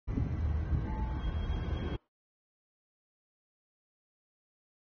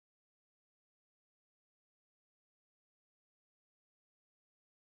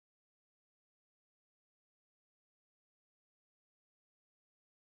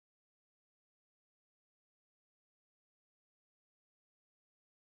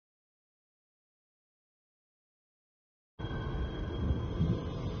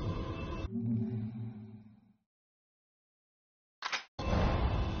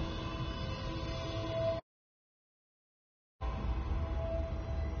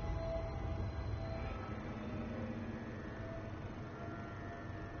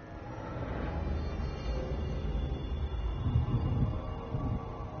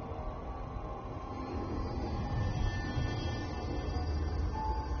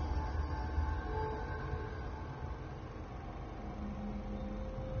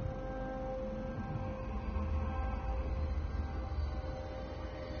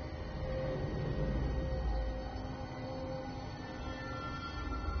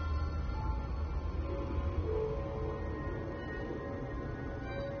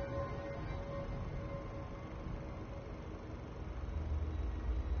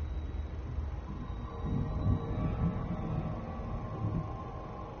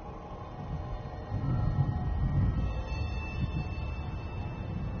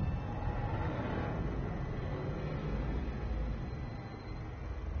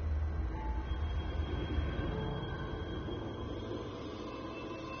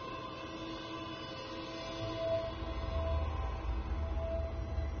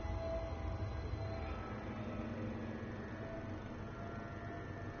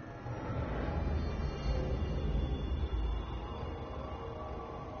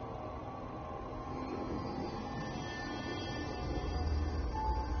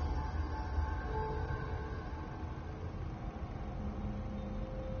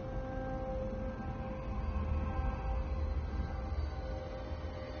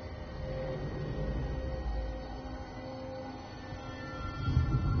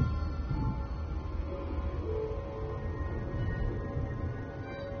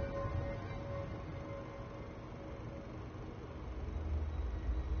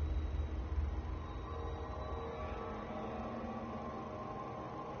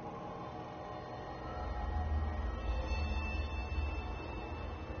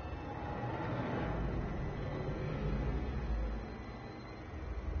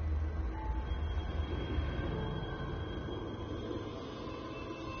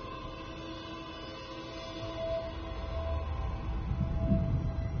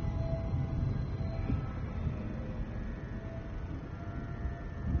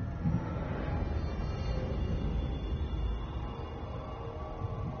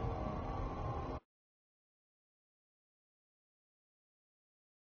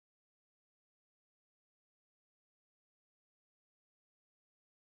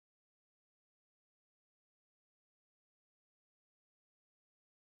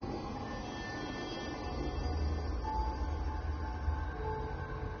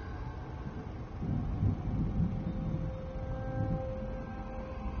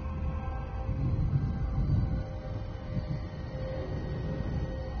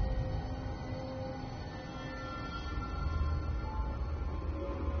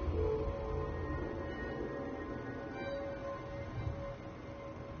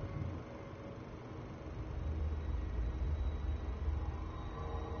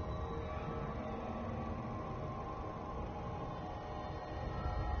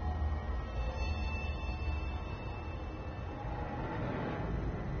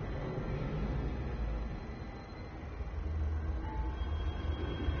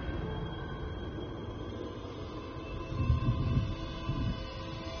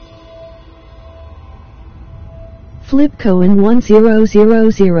Flipcoin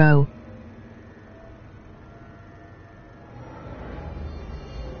 1000.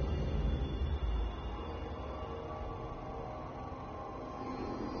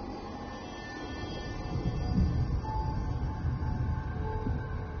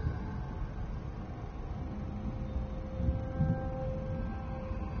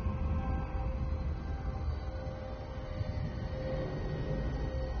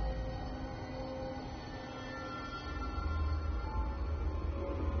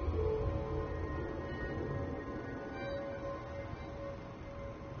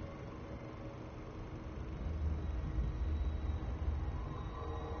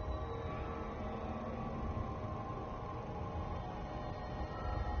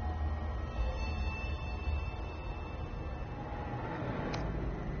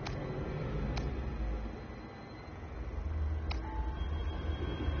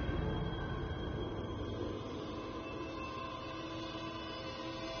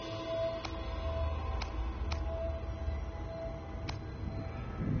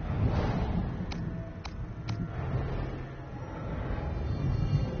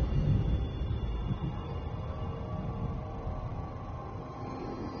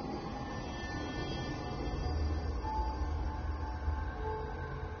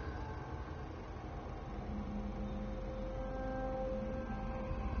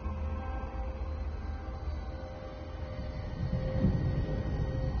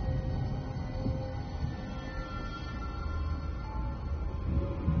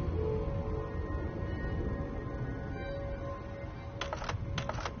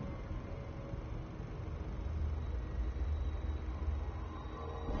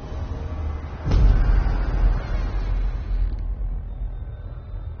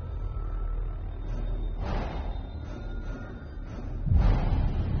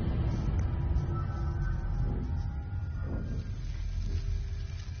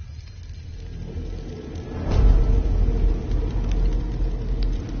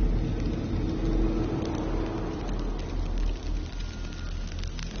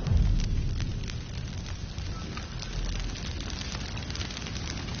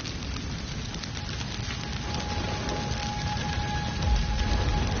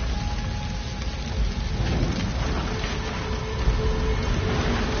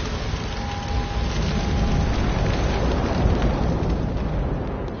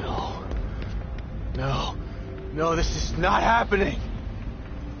 No, this is not happening.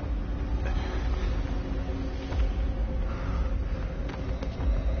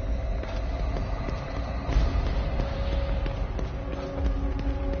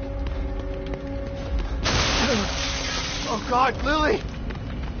 Oh God, Lily!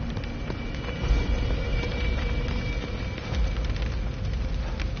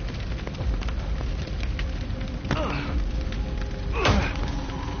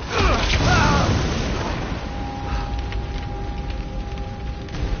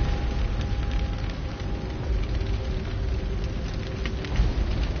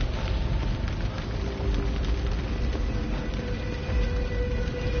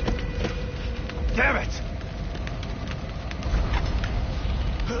 Damn it!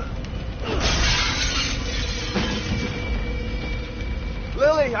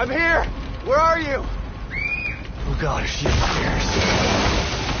 Lily, I'm here! Where are you? Oh God, is she upstairs?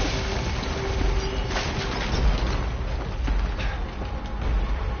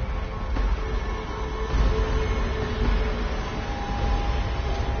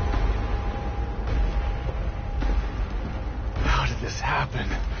 How did this happen?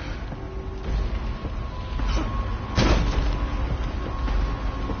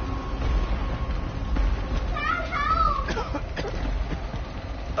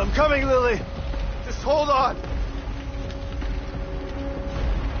 I'm coming, Lily. Just hold on.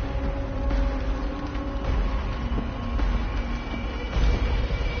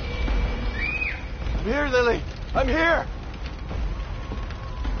 I'm here, Lily. I'm here.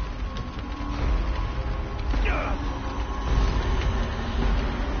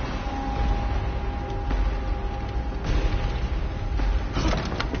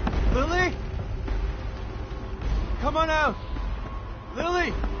 Lily? Come on out.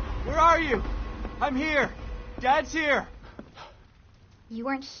 Lily, where are you? I'm here. Dad's here. You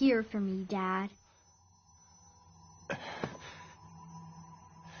weren't here for me, Dad.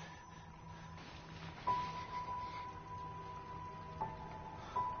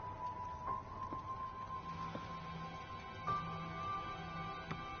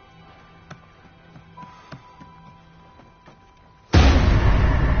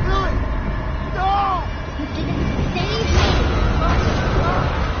 Lily! No! You didn't save me!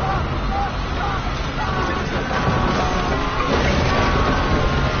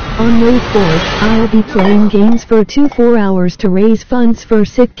 On May 4th, I'll be playing games for 4 hours to raise funds for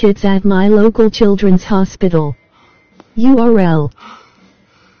sick kids at my local children's hospital. URL.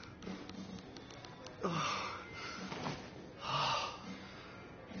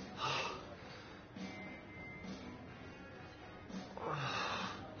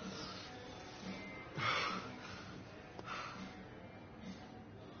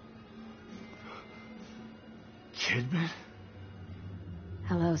 Kidman?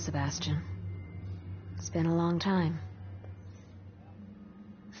 Hello, Sebastian. It's been a long time.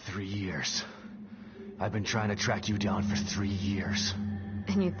 3 years. I've been trying to track you down for 3 years.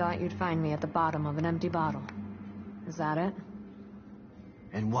 And you thought you'd find me at the bottom of an empty bottle. Is that it?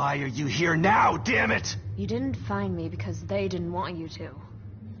 And why are you here now, damn it? You didn't find me because they didn't want you to.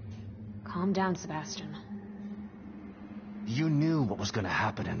 Calm down, Sebastian. You knew what was gonna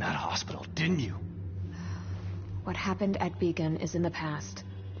happen in that hospital, didn't you? What happened at Beacon is in the past.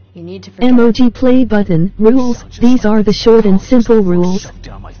 You need to forget. Emoji play button. Rules. These are the short and simple rules.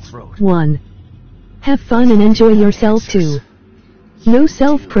 1. Have fun and enjoy yourself. 2. No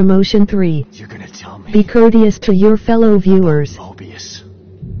self-promotion. 3. You're gonna tell me. Be courteous to your fellow viewers. Mobius.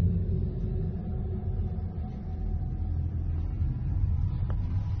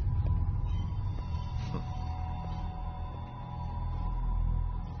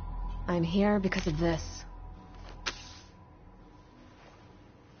 I'm here because of this.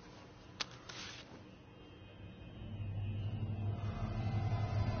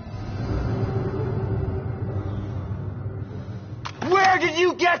 Where did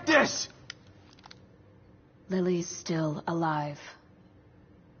you get this? Lily's still alive.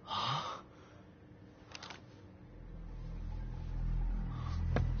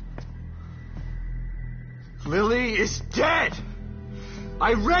 Lily is dead!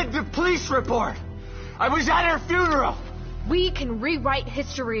 I read the police report! I was at her funeral! We can rewrite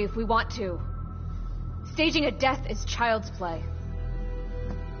history if we want to. Staging a death is child's play.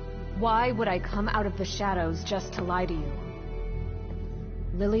 Why would I come out of the shadows just to lie to you?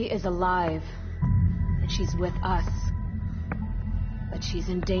 Lily is alive, and she's with us. But she's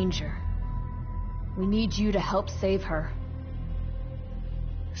in danger. We need you to help save her.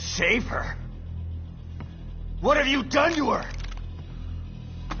 Save her? What have you done to her?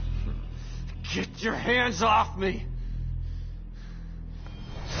 Get your hands off me!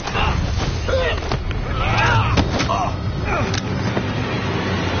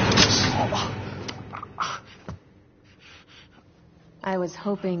 I was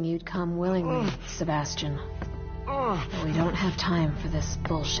hoping you'd come willingly, Sebastian. But we don't have time for this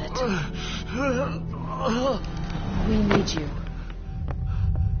bullshit. We need you.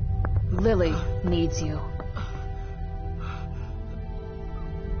 Lily needs you.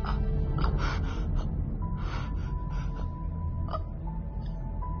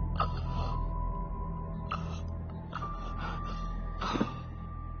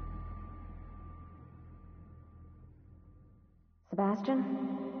 Sebastian?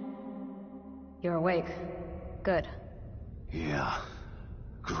 You're awake. Good. Yeah.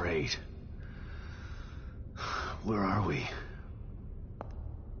 Great. Where are we?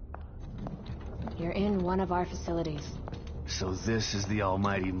 You're in one of our facilities. So this is the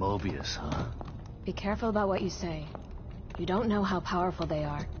almighty Mobius, huh? Be careful about what you say. You don't know how powerful they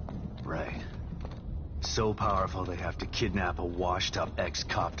are. Right. So powerful they have to kidnap a washed-up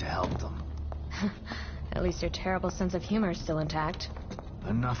ex-cop to help them. At least your terrible sense of humor is still intact.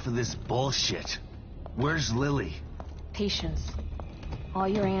 Enough of this bullshit. Where's Lily? Patience. All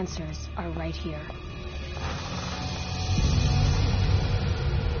your answers are right here.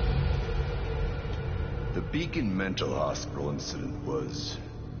 The Beacon Mental Hospital incident was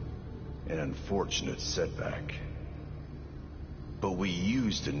an unfortunate setback. But we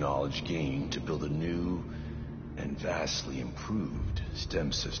used the knowledge gained to build a new and vastly improved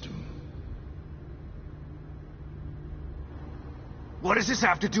STEM system. What does this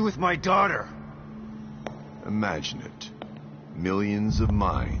have to do with my daughter? Imagine it. Millions of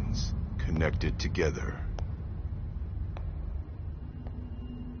minds connected together.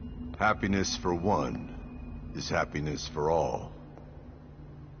 Happiness for one is happiness for all.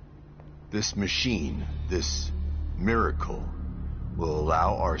 This machine, this miracle, will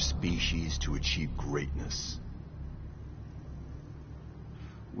allow our species to achieve greatness.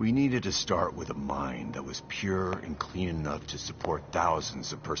 We needed to start with a mind that was pure and clean enough to support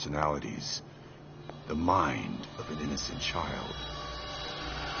thousands of personalities. The mind of an innocent child.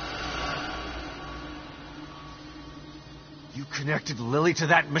 You connected Lily to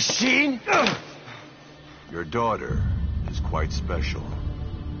that machine? Your daughter is quite special.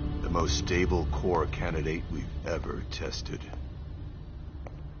 The most stable core candidate we've ever tested.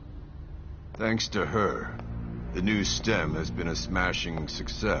 Thanks to her, the new stem has been a smashing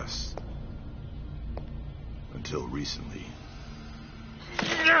success. Until recently.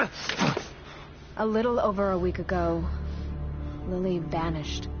 A little over a week ago, Lily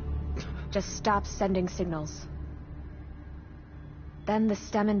vanished. Just stopped sending signals. Then the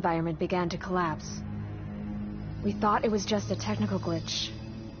STEM environment began to collapse. We thought it was just a technical glitch.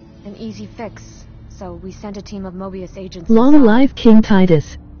 An easy fix, so we sent a team of Mobius agents Long inside. live King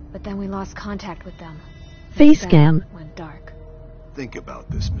Titus. But then we lost contact with them. Face STEM cam. went dark. Think about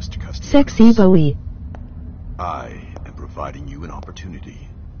this, Mr. Castellanos. Sexy Bowie. I am providing you an opportunity.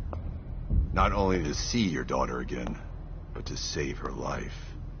 Not only to see your daughter again, but to save her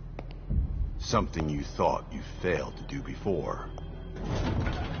life. Something you thought you failed to do before.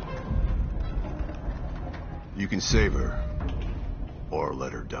 You can save her, or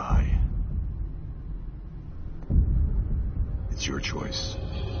let her die. It's your choice.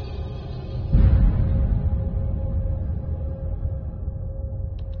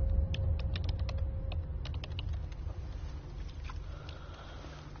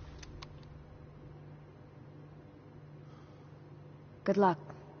 Good luck,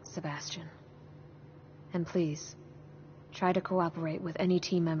 Sebastian. And please, try to cooperate with any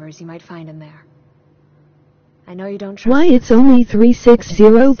team members you might find in there. I know you don't trust Why, it's only 360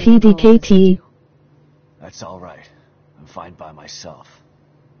 PDKT. That's all right. I'm fine by myself.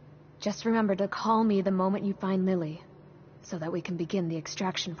 Just remember to call me the moment you find Lily, so that we can begin the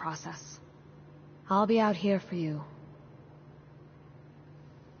extraction process. I'll be out here for you.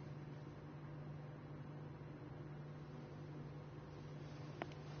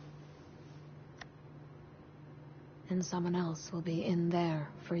 And someone else will be in there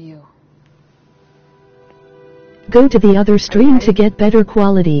for you. Go to the other stream to get better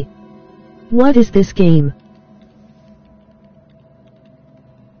quality. What is this game?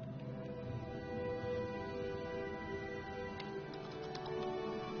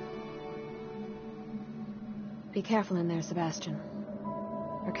 Be careful in there, Sebastian.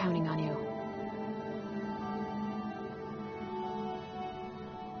 We're counting on you.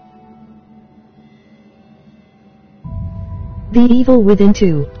 The Evil Within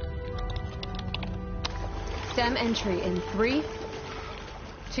 2. STEM entry in 3,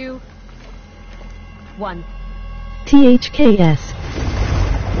 2, 1. THKS.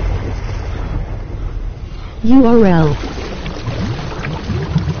 URL